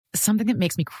something that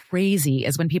makes me crazy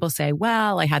is when people say,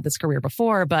 well, I had this career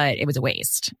before, but it was a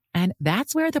waste. And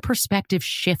that's where the perspective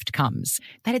shift comes,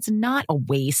 that it's not a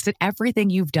waste, that everything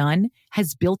you've done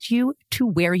has built you to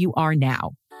where you are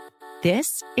now.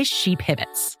 This is She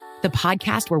Pivots, the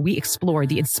podcast where we explore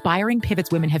the inspiring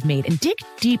pivots women have made and dig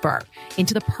deeper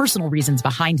into the personal reasons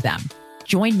behind them.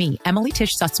 Join me, Emily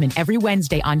Tish Sussman, every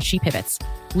Wednesday on She Pivots.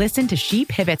 Listen to She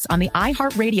Pivots on the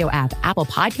iHeartRadio app, Apple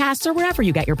Podcasts, or wherever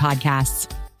you get your podcasts.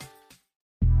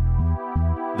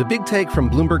 The Big Take from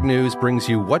Bloomberg News brings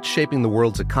you what's shaping the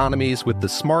world's economies with the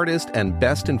smartest and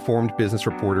best-informed business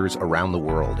reporters around the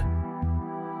world.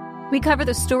 We cover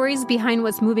the stories behind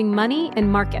what's moving money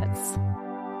and markets,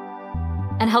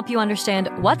 and help you understand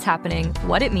what's happening,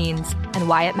 what it means, and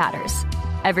why it matters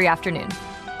every afternoon.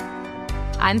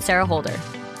 I'm Sarah Holder.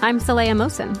 I'm Saleha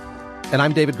Mohsin. And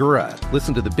I'm David Gura.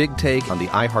 Listen to The Big Take on the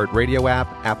iHeartRadio app,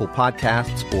 Apple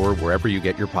Podcasts, or wherever you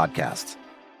get your podcasts.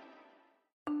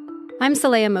 I'm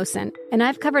Saleha Mohsin, and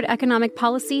I've covered economic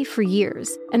policy for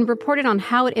years and reported on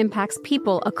how it impacts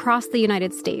people across the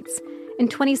United States. In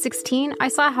 2016, I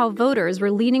saw how voters were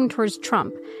leaning towards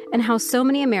Trump and how so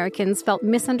many Americans felt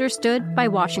misunderstood by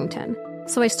Washington.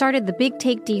 So I started The Big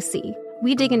Take DC.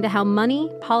 We dig into how money,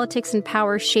 politics, and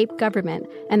power shape government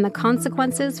and the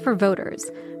consequences for voters.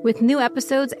 With new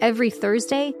episodes every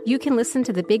Thursday, you can listen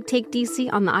to The Big Take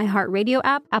DC on the iHeartRadio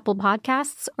app, Apple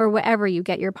Podcasts, or wherever you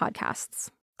get your podcasts.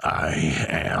 I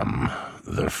am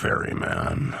the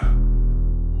ferryman.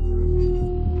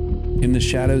 In the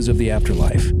shadows of the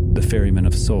afterlife, the Ferryman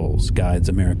of Souls guides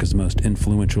America's most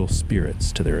influential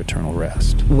spirits to their eternal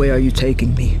rest. Where are you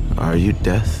taking me? Are you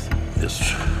death?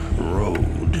 This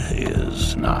road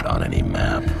is not on any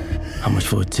map. How much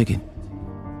for a ticket?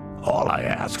 All I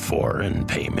ask for in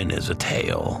payment is a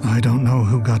tale. I don't know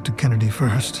who got to Kennedy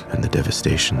first. And the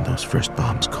devastation those first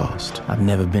bombs caused. I've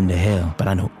never been to hell, but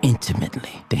I know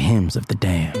intimately the hymns of the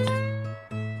damned.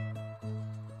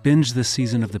 Binge this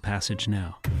season of The Passage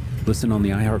now. Listen on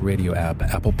the iHeartRadio app,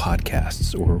 Apple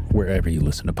Podcasts, or wherever you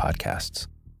listen to podcasts.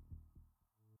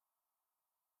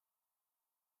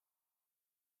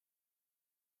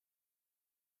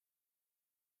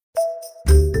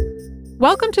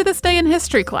 Welcome to This Day in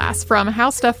History class from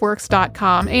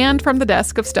HowStuffWorks.com and from the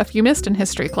desk of Stuff You Missed in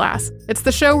History class. It's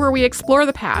the show where we explore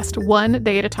the past one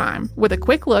day at a time with a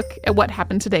quick look at what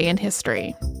happened today in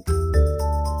history.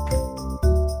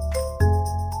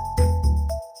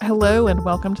 Hello and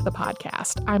welcome to the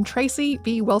podcast. I'm Tracy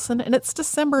V. Wilson and it's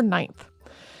December 9th.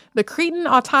 The Cretan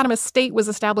Autonomous State was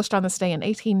established on this day in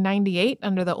 1898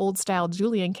 under the old-style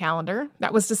Julian calendar.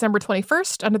 That was December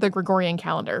 21st under the Gregorian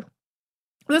calendar.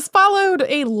 This followed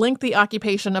a lengthy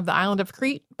occupation of the island of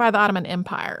Crete by the Ottoman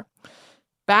Empire.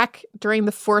 Back during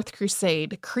the Fourth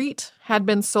Crusade, Crete had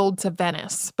been sold to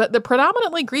Venice, but the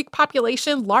predominantly Greek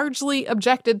population largely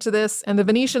objected to this, and the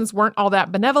Venetians weren't all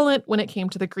that benevolent when it came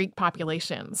to the Greek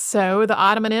population. So the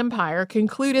Ottoman Empire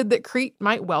concluded that Crete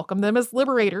might welcome them as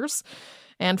liberators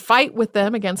and fight with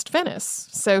them against Venice.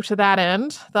 So to that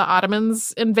end, the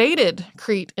Ottomans invaded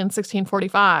Crete in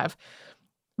 1645.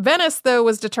 Venice, though,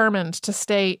 was determined to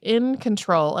stay in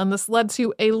control, and this led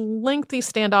to a lengthy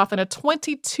standoff and a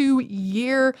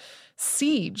 22-year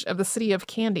siege of the city of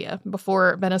Candia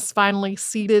before Venice finally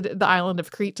ceded the island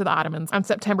of Crete to the Ottomans on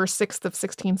September 6th of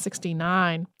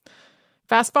 1669.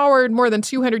 Fast forward more than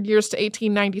 200 years to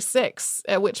 1896,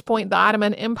 at which point the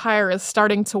Ottoman Empire is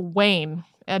starting to wane,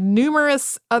 and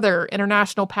numerous other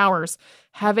international powers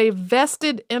have a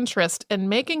vested interest in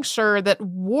making sure that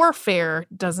warfare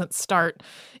doesn't start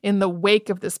in the wake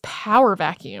of this power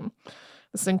vacuum.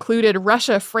 This included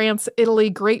Russia, France, Italy,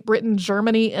 Great Britain,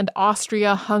 Germany, and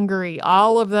Austria-Hungary.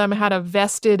 All of them had a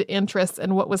vested interest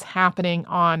in what was happening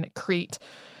on Crete.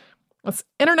 This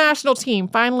international team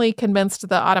finally convinced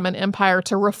the Ottoman Empire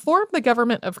to reform the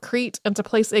government of Crete and to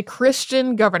place a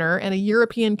Christian governor and a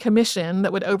European commission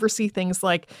that would oversee things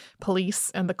like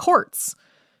police and the courts.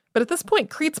 But at this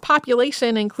point, Crete's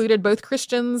population included both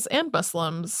Christians and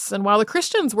Muslims. And while the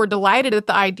Christians were delighted at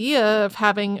the idea of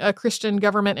having a Christian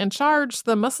government in charge,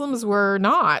 the Muslims were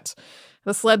not.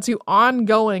 This led to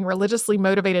ongoing religiously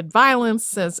motivated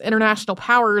violence as international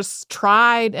powers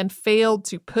tried and failed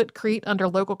to put Crete under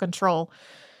local control.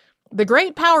 The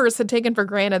great powers had taken for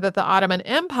granted that the Ottoman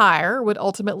Empire would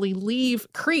ultimately leave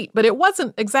Crete, but it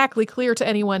wasn't exactly clear to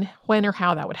anyone when or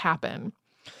how that would happen.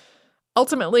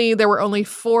 Ultimately, there were only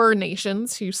 4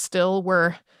 nations who still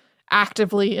were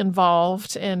actively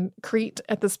involved in Crete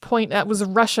at this point. That was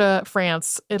Russia,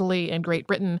 France, Italy, and Great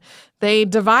Britain. They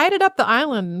divided up the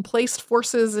island and placed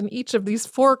forces in each of these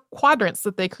 4 quadrants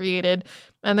that they created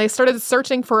And they started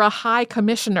searching for a high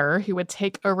commissioner who would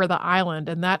take over the island,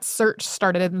 and that search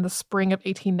started in the spring of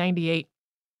 1898.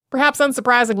 Perhaps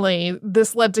unsurprisingly,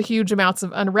 this led to huge amounts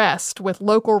of unrest, with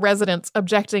local residents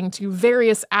objecting to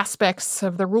various aspects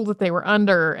of the rule that they were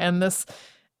under, and this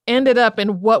ended up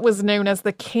in what was known as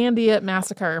the Candia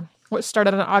Massacre, which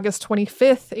started on August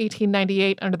 25th,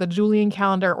 1898 under the Julian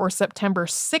calendar, or September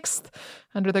 6th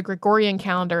under the Gregorian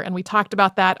calendar. And we talked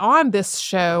about that on this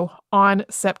show on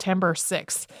September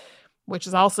 6th, which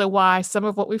is also why some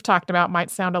of what we've talked about might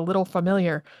sound a little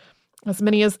familiar. As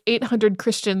many as 800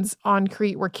 Christians on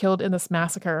Crete were killed in this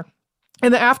massacre.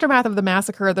 In the aftermath of the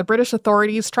massacre, the British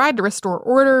authorities tried to restore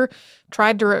order,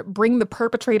 tried to bring the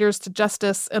perpetrators to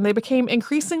justice, and they became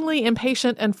increasingly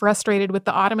impatient and frustrated with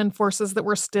the Ottoman forces that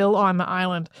were still on the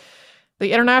island.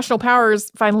 The international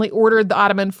powers finally ordered the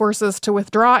Ottoman forces to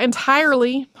withdraw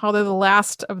entirely, although the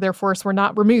last of their force were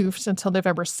not removed until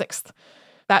November 6th.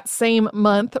 That same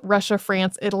month, Russia,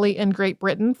 France, Italy, and Great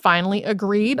Britain finally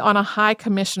agreed on a high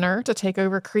commissioner to take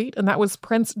over Crete, and that was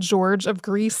Prince George of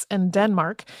Greece and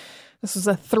Denmark. This was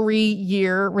a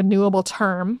 3-year renewable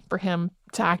term for him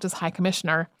to act as High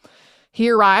Commissioner. He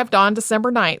arrived on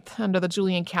December 9th under the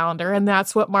Julian calendar, and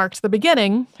that's what marked the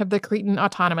beginning of the Cretan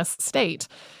autonomous state.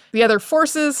 The other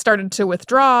forces started to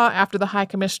withdraw after the High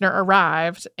Commissioner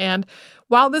arrived, and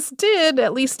while this did,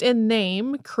 at least in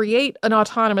name, create an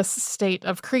autonomous state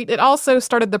of Crete, it also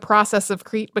started the process of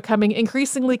Crete becoming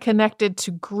increasingly connected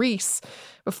to Greece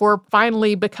before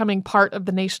finally becoming part of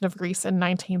the nation of Greece in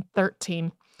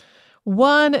 1913.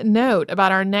 One note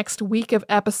about our next week of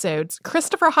episodes: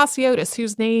 Christopher Hasiotis,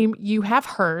 whose name you have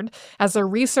heard as a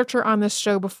researcher on this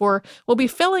show before, will be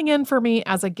filling in for me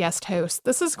as a guest host.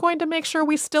 This is going to make sure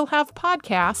we still have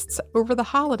podcasts over the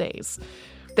holidays.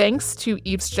 Thanks to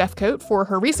Eves Jeffcoat for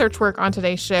her research work on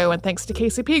today's show, and thanks to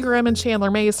Casey Pegram and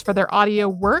Chandler Mays for their audio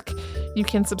work. You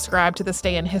can subscribe to This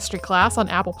Day in History class on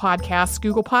Apple Podcasts,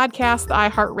 Google Podcasts, the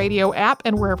iHeartRadio app,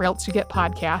 and wherever else you get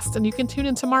podcasts. And you can tune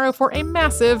in tomorrow for a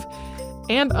massive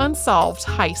and unsolved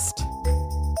heist.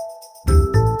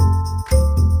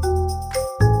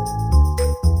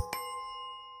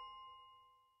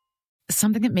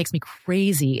 Something that makes me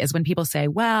crazy is when people say,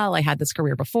 well, I had this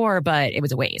career before, but it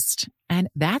was a waste. And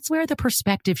that's where the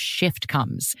perspective shift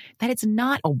comes, that it's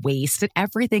not a waste, that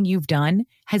everything you've done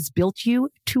has built you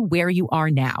to where you are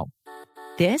now.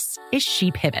 This is She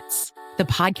Pivots, the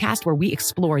podcast where we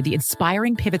explore the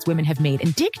inspiring pivots women have made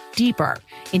and dig deeper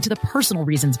into the personal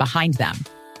reasons behind them.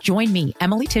 Join me,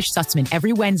 Emily Tish Sussman,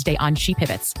 every Wednesday on She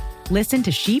Pivots. Listen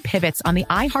to She Pivots on the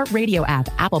iHeartRadio app,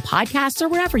 Apple Podcasts, or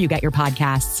wherever you get your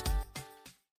podcasts.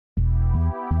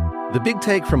 The Big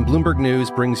Take from Bloomberg News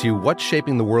brings you what's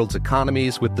shaping the world's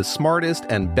economies with the smartest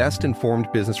and best-informed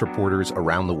business reporters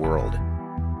around the world.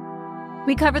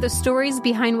 We cover the stories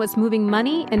behind what's moving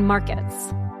money and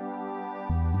markets,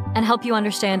 and help you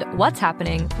understand what's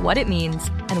happening, what it means,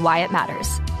 and why it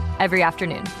matters every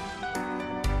afternoon.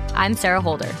 I'm Sarah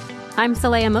Holder. I'm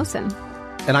Saleha Mohsin.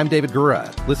 And I'm David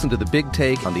Gura. Listen to The Big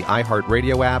Take on the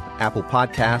iHeartRadio app, Apple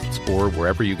Podcasts, or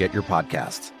wherever you get your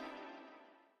podcasts.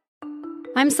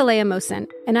 I'm Saleha Mohsin,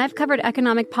 and I've covered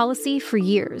economic policy for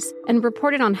years and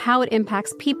reported on how it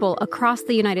impacts people across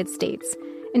the United States.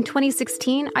 In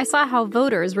 2016, I saw how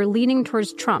voters were leaning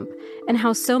towards Trump and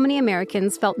how so many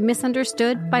Americans felt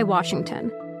misunderstood by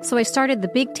Washington. So I started The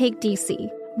Big Take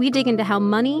DC. We dig into how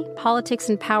money, politics,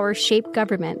 and power shape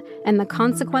government and the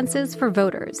consequences for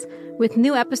voters. With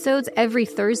new episodes every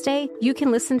Thursday, you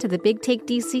can listen to The Big Take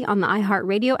DC on the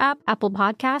iHeartRadio app, Apple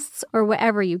Podcasts, or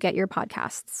wherever you get your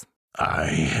podcasts. I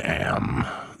am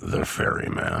the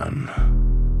ferryman.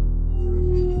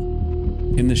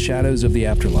 In the shadows of the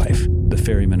afterlife, the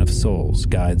Ferryman of Souls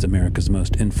guides America's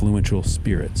most influential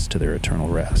spirits to their eternal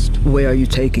rest. Where are you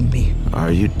taking me?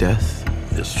 Are you death?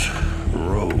 This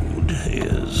road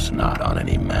is not on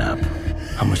any map.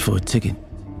 How much for a ticket?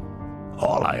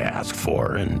 All I ask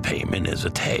for in payment is a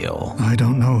tale. I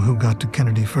don't know who got to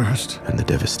Kennedy first. And the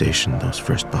devastation those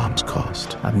first bombs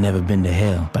caused. I've never been to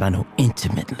hell, but I know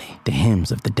intimately the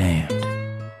hymns of the damned.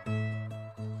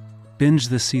 Binge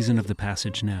this season of The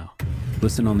Passage now.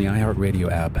 Listen on the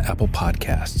iHeartRadio app, Apple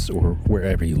Podcasts, or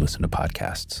wherever you listen to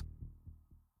podcasts.